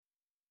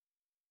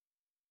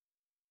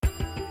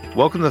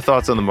Welcome to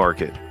Thoughts on the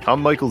Market.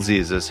 I'm Michael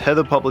Zezas, Head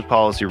of Public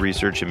Policy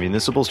Research and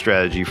Municipal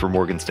Strategy for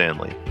Morgan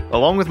Stanley.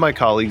 Along with my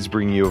colleagues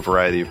bringing you a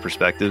variety of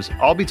perspectives,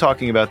 I'll be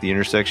talking about the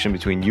intersection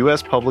between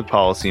U.S. public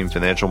policy and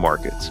financial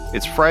markets.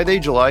 It's Friday,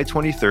 July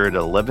 23rd at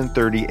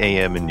 11:30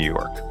 a.m. in New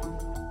York.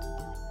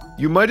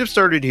 You might have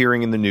started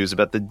hearing in the news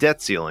about the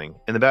debt ceiling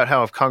and about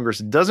how if Congress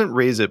doesn't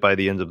raise it by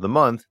the end of the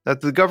month,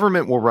 that the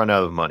government will run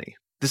out of money.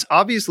 This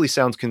obviously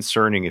sounds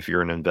concerning if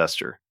you're an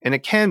investor, and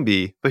it can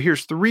be, but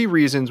here's 3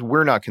 reasons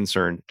we're not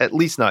concerned, at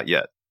least not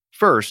yet.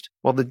 First,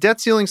 while the debt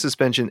ceiling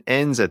suspension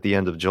ends at the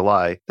end of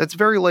July, that's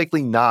very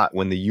likely not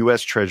when the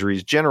U.S.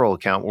 Treasury's general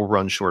account will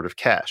run short of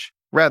cash.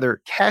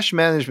 Rather, cash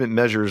management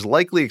measures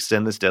likely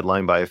extend this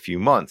deadline by a few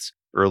months.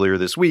 Earlier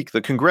this week, the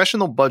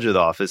Congressional Budget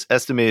Office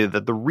estimated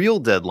that the real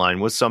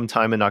deadline was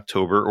sometime in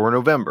October or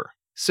November.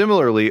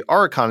 Similarly,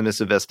 our economists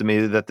have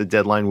estimated that the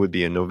deadline would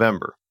be in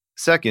November.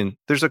 Second,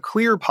 there's a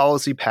clear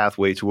policy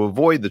pathway to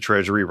avoid the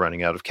Treasury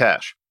running out of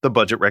cash: the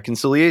budget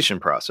reconciliation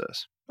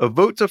process. A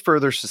vote to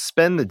further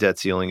suspend the debt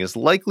ceiling is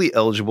likely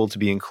eligible to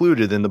be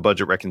included in the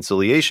budget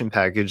reconciliation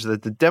package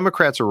that the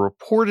Democrats are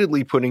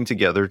reportedly putting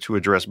together to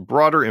address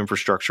broader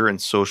infrastructure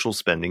and social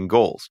spending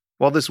goals.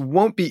 While this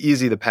won't be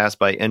easy to pass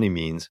by any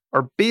means,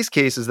 our base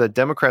case is that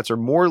Democrats are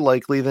more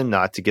likely than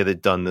not to get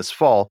it done this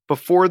fall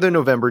before the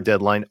November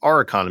deadline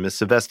our economists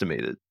have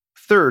estimated.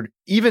 Third,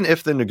 even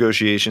if the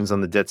negotiations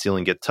on the debt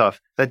ceiling get tough,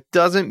 that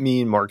doesn't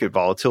mean market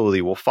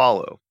volatility will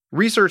follow.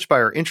 Research by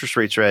our interest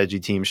rate strategy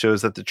team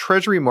shows that the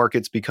Treasury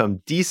markets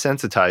become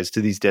desensitized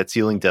to these debt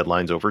ceiling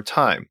deadlines over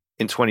time.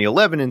 In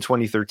 2011 and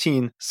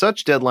 2013,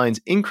 such deadlines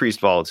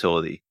increased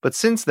volatility, but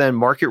since then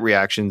market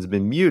reactions have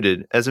been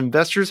muted as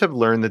investors have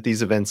learned that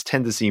these events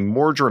tend to seem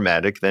more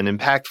dramatic than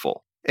impactful.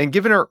 And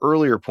given our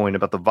earlier point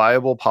about the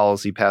viable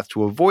policy path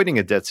to avoiding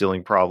a debt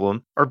ceiling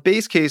problem, our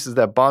base case is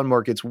that bond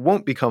markets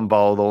won't become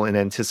volatile in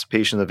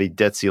anticipation of a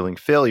debt ceiling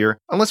failure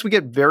unless we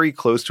get very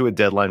close to a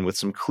deadline with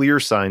some clear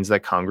signs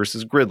that Congress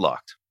is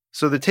gridlocked.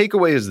 So the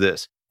takeaway is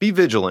this: be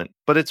vigilant,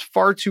 but it's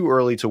far too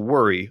early to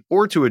worry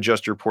or to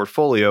adjust your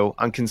portfolio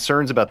on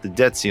concerns about the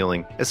debt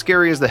ceiling, as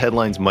scary as the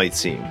headlines might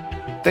seem.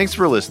 Thanks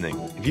for listening.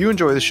 If you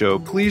enjoy the show,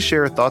 please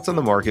share Thoughts on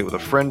the Market with a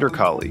friend or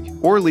colleague,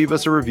 or leave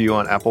us a review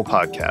on Apple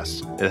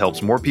Podcasts. It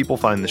helps more people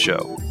find the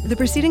show. The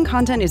preceding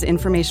content is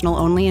informational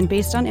only and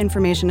based on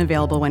information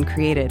available when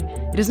created.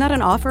 It is not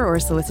an offer or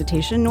a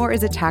solicitation, nor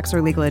is it tax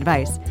or legal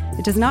advice.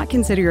 It does not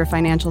consider your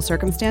financial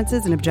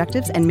circumstances and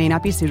objectives and may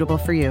not be suitable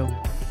for you.